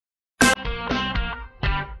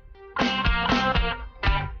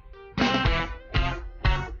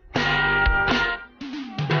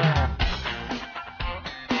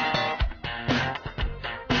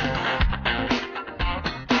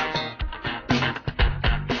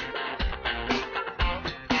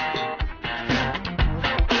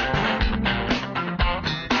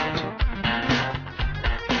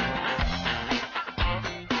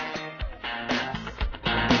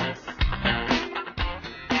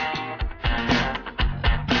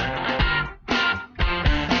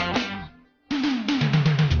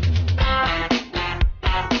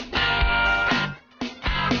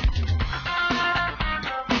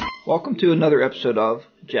Welcome to another episode of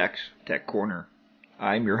Jack's Tech Corner.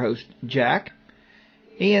 I'm your host, Jack,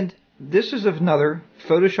 and this is another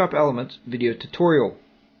Photoshop Elements video tutorial.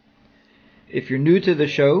 If you're new to the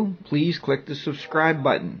show, please click the subscribe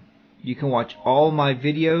button. You can watch all my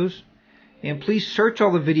videos, and please search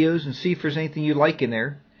all the videos and see if there's anything you like in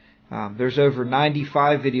there. There's over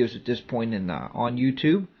 95 videos at this point on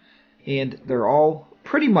YouTube, and they're all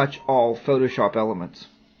pretty much all Photoshop Elements.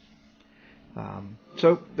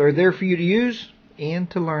 So they're there for you to use and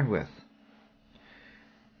to learn with.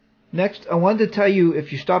 Next, I wanted to tell you,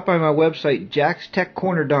 if you stop by my website,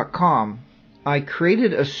 jackstechcorner.com, I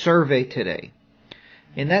created a survey today.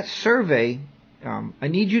 In that survey, I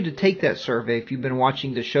need you to take that survey if you've been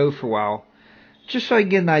watching the show for a while, just so I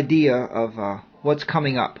get an idea of what's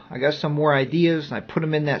coming up. I got some more ideas, and I put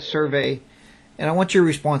them in that survey, and I want your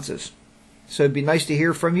responses. So it'd be nice to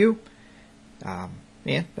hear from you.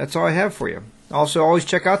 Yeah, that's all I have for you. Also, always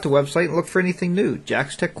check out the website and look for anything new,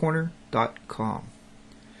 jackstechcorner.com.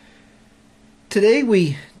 Today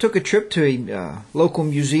we took a trip to a local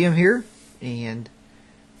museum here, and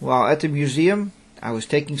while at the museum, I was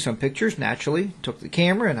taking some pictures, naturally. Took the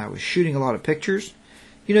camera and I was shooting a lot of pictures.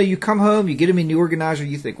 You know, you come home, you get them in the organizer,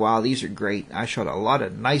 you think, wow, these are great. I shot a lot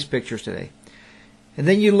of nice pictures today. And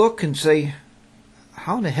then you look and say,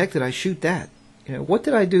 how in the heck did I shoot that? You know, what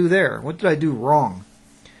did I do there? What did I do wrong?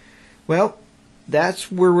 Well,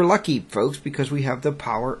 that's where we're lucky, folks, because we have the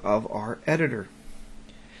power of our editor.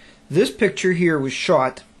 This picture here was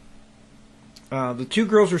shot. The two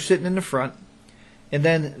girls are sitting in the front, and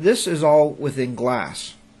then this is all within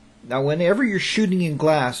glass. Now, whenever you're shooting in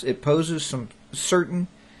glass, it poses some certain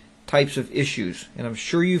types of issues, and I'm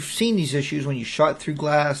sure you've seen these issues when you shot through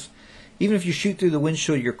glass, even if you shoot through the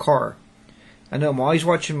windshield of your car. I know I'm always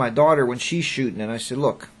watching my daughter when she's shooting, and I said,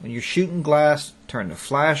 look, when you're shooting glass, turn the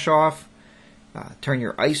flash off, turn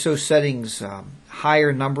your ISO settings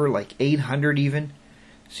higher number, like 800 even,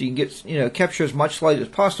 so you can get, capture as much light as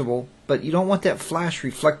possible, but you don't want that flash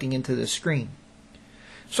reflecting into the screen.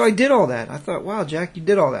 So I did all that. I thought, wow, Jack, you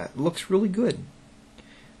did all that. It looks really good.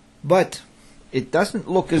 But it doesn't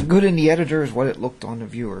look as good in the editor as what it looked on the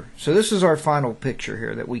viewer. So this is our final picture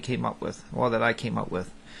here that we came up with, well, that I came up with.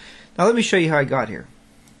 Now let me show you how I got here.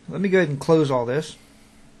 Let me go ahead and close all this,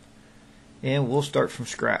 and we'll start from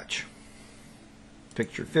scratch.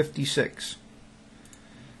 Picture 56.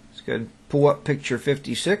 Let's go ahead and pull up picture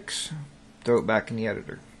 56, throw it back in the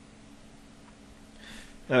editor.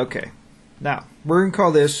 Okay, now we're going to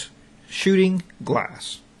call this shooting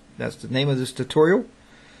glass. That's the name of this tutorial.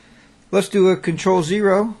 Let's do a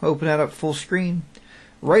Control-0, open that up full screen.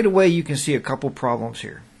 Right away you can see a couple problems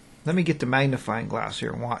here. Let me get the magnifying glass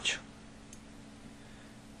here and watch.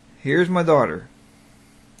 Here's my daughter.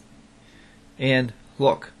 And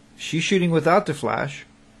look, she's shooting without the flash.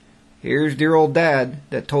 Here's dear old dad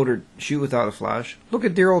that told her shoot without a flash. Look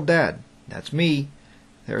at dear old dad. That's me.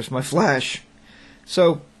 There's my flash.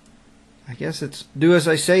 So, I guess it's do as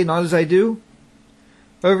I say, not as I do.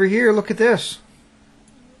 Over here, look at this.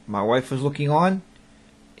 My wife was looking on,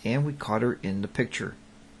 and we caught her in the picture.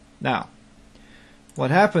 Now,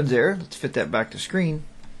 what happens there, let's fit that back to screen,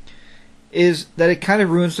 is that it kind of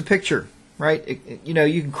ruins the picture, right?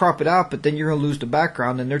 You can crop it out, but then you're going to lose the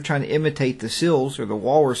background, and they're trying to imitate the seals or the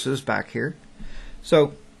walruses back here.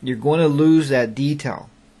 So you're going to lose that detail.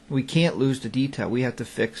 We can't lose the detail. We have to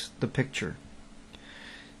fix the picture.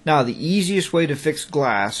 Now, the easiest way to fix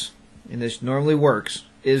glass, and this normally works,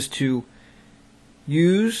 is to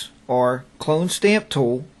use our clone stamp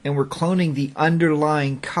tool, and we're cloning the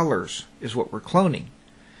underlying colors is what we're cloning.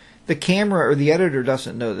 The camera or the editor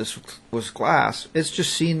doesn't know this was glass. It's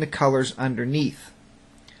just seeing the colors underneath.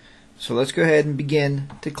 So let's go ahead and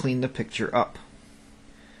begin to clean the picture up.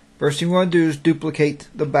 First thing we want to do is duplicate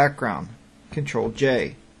the background.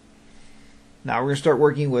 Control-J. Now we're going to start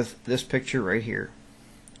working with this picture right here.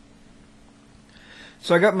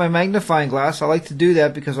 So I got my magnifying glass. I like to do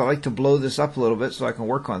that because I like to blow this up a little bit so I can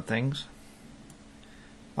work on things.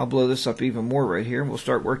 I'll blow this up even more right here, and we'll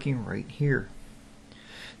start working right here.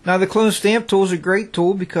 Now the clone stamp tool is a great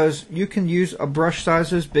tool because you can use a brush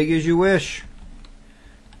size as big as you wish.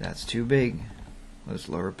 That's too big. Let's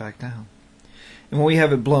lower it back down. And when we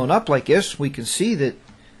have it blown up like this, we can see that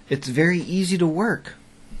it's very easy to work.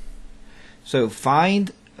 So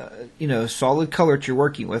find a solid color that you're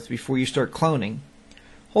working with before you start cloning.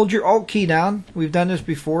 Hold your Alt key down. We've done this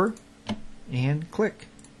before. And click.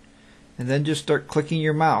 And then just start clicking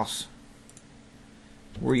your mouse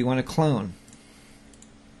where you want to clone.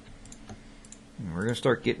 And we're going to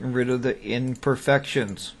start getting rid of the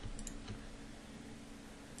imperfections.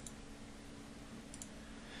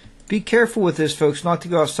 Be careful with this, folks, not to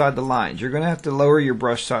go outside the lines. You're going to have to lower your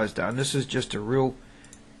brush size down. This is just a real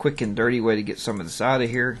quick and dirty way to get some of this out of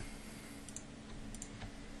here.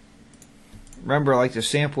 Remember, I like to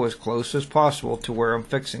sample as close as possible to where I'm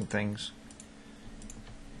fixing things.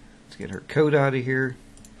 Let's get her coat out of here.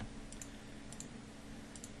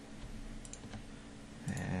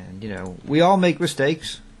 And, you know, we all make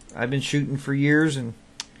mistakes. I've been shooting for years and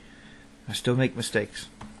I still make mistakes.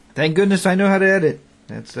 Thank goodness I know how to edit.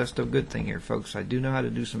 That's the good thing here, folks. I do know how to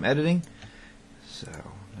do some editing. So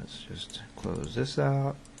let's just close this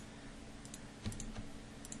out.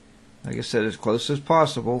 Like I said, as close as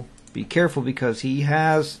possible. Be careful because he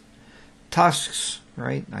has tusks,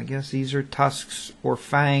 right? I guess these are tusks or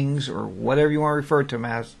fangs or whatever you want to refer to them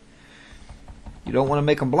as. You don't want to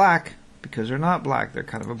make them black because they're not black. They're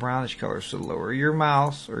kind of a brownish color. So lower your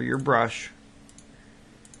mouse or your brush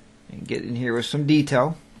and get in here with some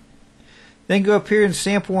detail. Then go up here and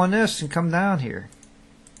sample on this and come down here.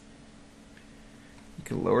 You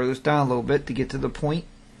can lower this down a little bit to get to the point.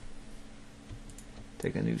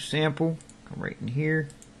 Take a new sample, come right in here,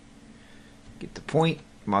 get the point.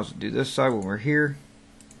 Might as well do this side when we're here.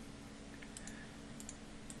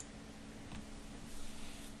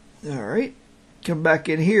 Alright, come back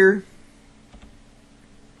in here.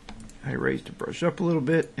 I raised the brush up a little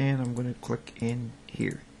bit and I'm going to click in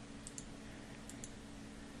here.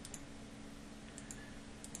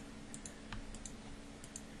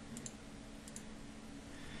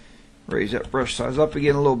 Raise that brush size up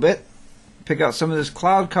again a little bit. Pick out some of this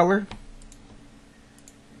cloud color.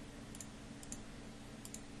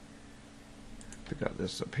 Pick out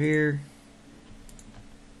this up here.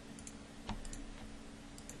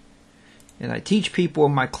 And I teach people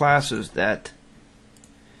in my classes that,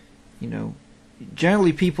 you know,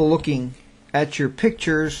 generally people looking at your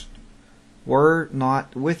pictures were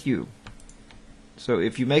not with you. So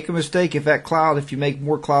if you make a mistake, if you make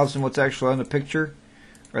more clouds than what's actually on the picture,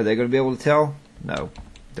 are they going to be able to tell? No,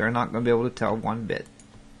 they're not going to be able to tell one bit.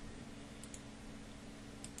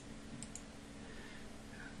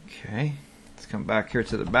 Okay, let's come back here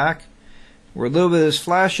to the back where a little bit of this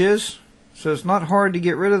flash is. So it's not hard to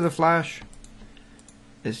get rid of the flash.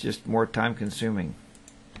 It's just more time consuming.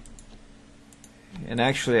 And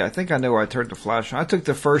actually, I think I know where I turned the flash on. I took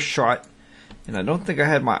the first shot and I don't think I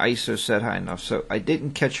had my ISO set high enough, so I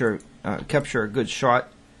didn't capture a good shot.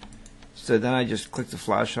 So then I just clicked the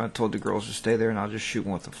flash on. I told the girls to stay there and I'll just shoot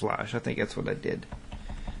one with the flash. I think that's what I did.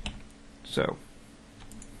 So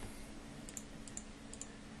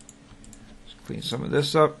let's clean some of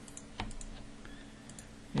this up.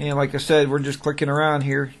 And like I said, we're just clicking around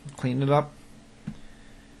here, clean it up.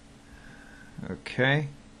 Okay.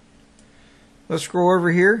 Let's scroll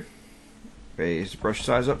over here. Raise the brush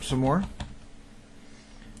size up some more.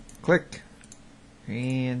 Click.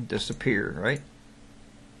 And disappear, right?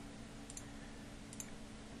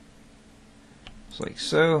 Just like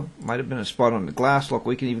so. Might have been a spot on the glass. Look,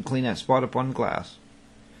 we can even clean that spot up on the glass.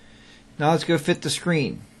 Now let's go fit the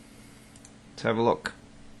screen. Let's have a look.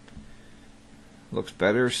 Looks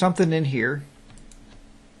better. Something in here.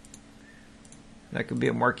 That could be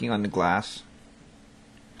a marking on the glass.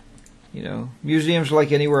 You know, museums are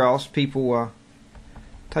like anywhere else. People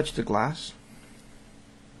touch the glass.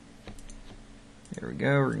 There we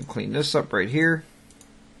go. We're going to clean this up right here.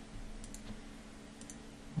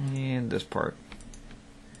 And this part.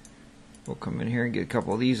 We'll come in here and get a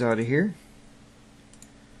couple of these out of here.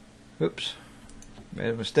 Oops. Made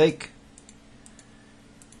a mistake.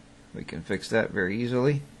 We can fix that very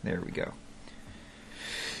easily. There we go.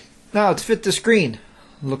 Now let's fit the screen.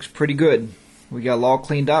 Looks pretty good. We got it all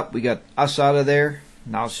cleaned up. We got us out of there.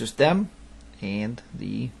 Now it's just them and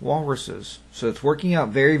the walruses. So it's working out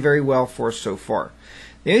very, very well for us so far.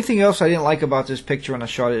 The only thing else I didn't like about this picture when I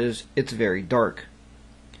shot it is it's very dark.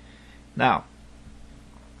 Now,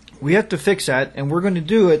 we have to fix that, and we're going to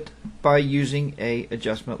do it by using a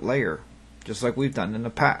adjustment layer, just like we've done in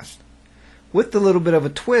the past. With a little bit of a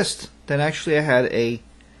twist, that actually I had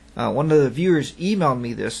one of the viewers emailed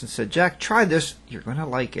me this and said, Jack, try this. You're going to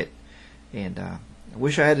like it. And I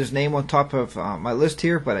wish I had his name on top of my list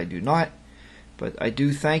here, but I do not. But I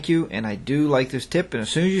do thank you, and I do like this tip. And as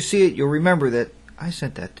soon as you see it, you'll remember that I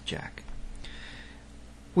sent that to Jack.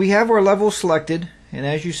 We have our levels selected, and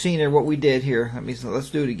as you've seen there, what we did here, let's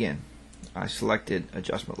do it again. I selected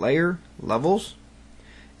adjustment layer, levels,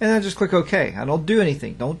 and then just click OK. I don't do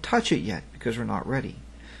anything. Don't touch it yet because we're not ready.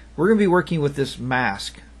 We're going to be working with this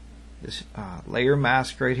mask, this layer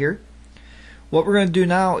mask right here. What we're going to do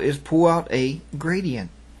now is pull out a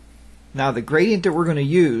gradient. Now the gradient that we're going to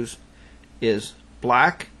use is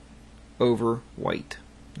black over white.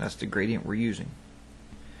 That's the gradient we're using.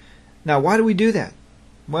 Now, why do we do that?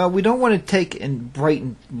 Well, we don't want to take and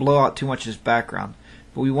brighten, blow out too much of this background,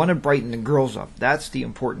 but we want to brighten the girls up. That's the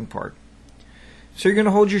important part. So you're going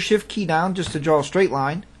to hold your shift key down just to draw a straight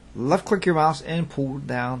line, left click your mouse and pull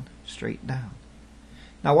down, straight down.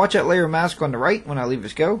 Now watch that layer mask on the right when I leave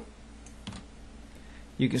this go.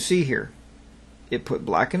 You can see here, it put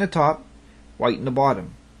black in the top, white in the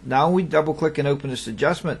bottom. Now we double click and open this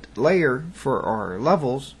adjustment layer for our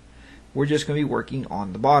levels. We're just going to be working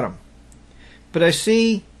on the bottom. But I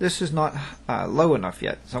see this is not low enough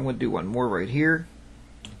yet, so I'm going to do one more right here.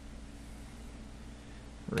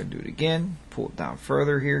 We're going to do it again, pull it down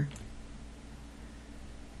further here.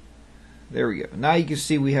 There we go. Now you can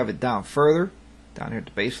see we have it down further, down here at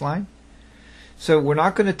the baseline. So we're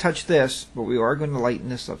not going to touch this, but we are going to lighten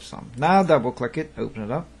this up some. Now double click it, open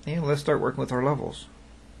it up, and let's start working with our levels.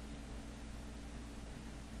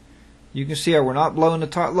 You can see how we're not blowing the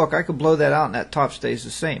top. Look, I could blow that out and that top stays the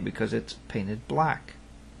same because it's painted black.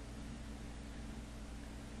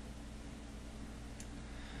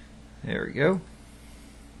 There we go.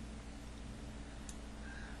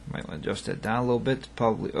 Might want to adjust that down a little bit. It's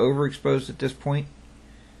probably overexposed at this point.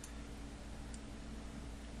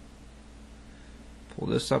 Pull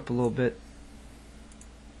this up a little bit.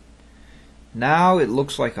 Now it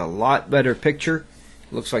looks like a lot better picture.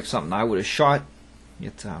 It looks like something I would have shot.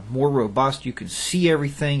 It's more robust. You can see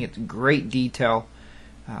everything. It's great detail.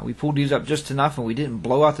 We pulled these up just enough and we didn't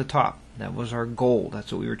blow out the top. That was our goal.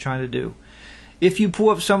 That's what we were trying to do. If you pull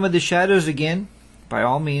up some of the shadows again, by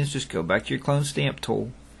all means just go back to your clone stamp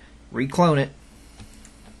tool, reclone it,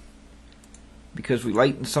 because we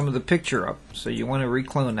lightened some of the picture up. So you want to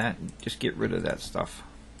reclone that and just get rid of that stuff.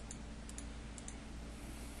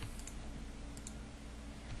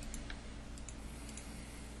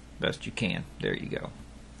 Best you can. There you go.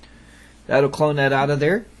 That'll clone that out of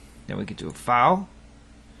there. Then we get to a file.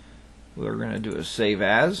 We're going to do a save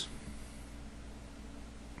as.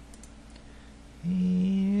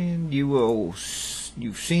 And you've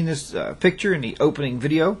seen this picture in the opening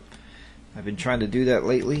video. I've been trying to do that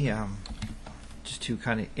lately, just to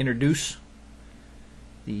kind of introduce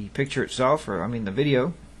the picture itself, or I mean the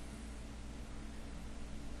video.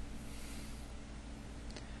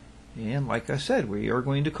 And like I said, we are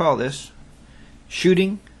going to call this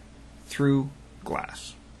Shooting Through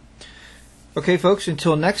Glass. Okay folks,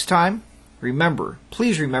 until next time,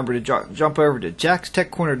 please remember to jump over to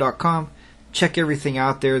jackstechcorner.com. Check everything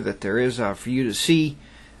out there that there is for you to see.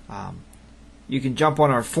 You can jump on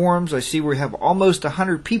our forums. I see we have almost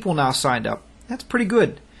 100 people now signed up. That's pretty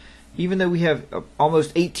good. Even though we have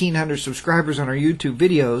almost 1,800 subscribers on our YouTube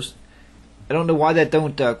videos, I don't know why that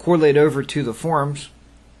don't correlate over to the forums,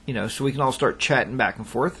 so we can all start chatting back and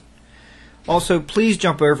forth. Also, please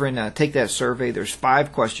jump over and take that survey. There's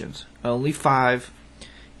 5 questions, only 5,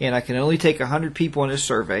 and I can only take 100 people on this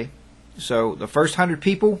survey. So the first 100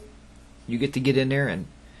 people, you get to get in there and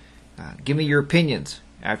give me your opinions.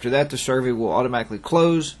 After that, the survey will automatically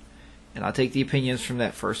close, and I'll take the opinions from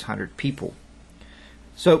that first 100 people.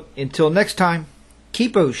 So until next time,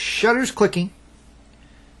 keep those shutters clicking,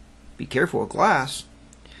 be careful of glass,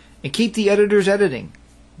 and keep the editors editing.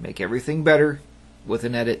 Make everything better with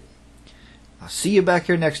an edit. I'll see you back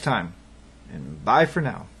here next time, and bye for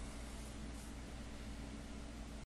now.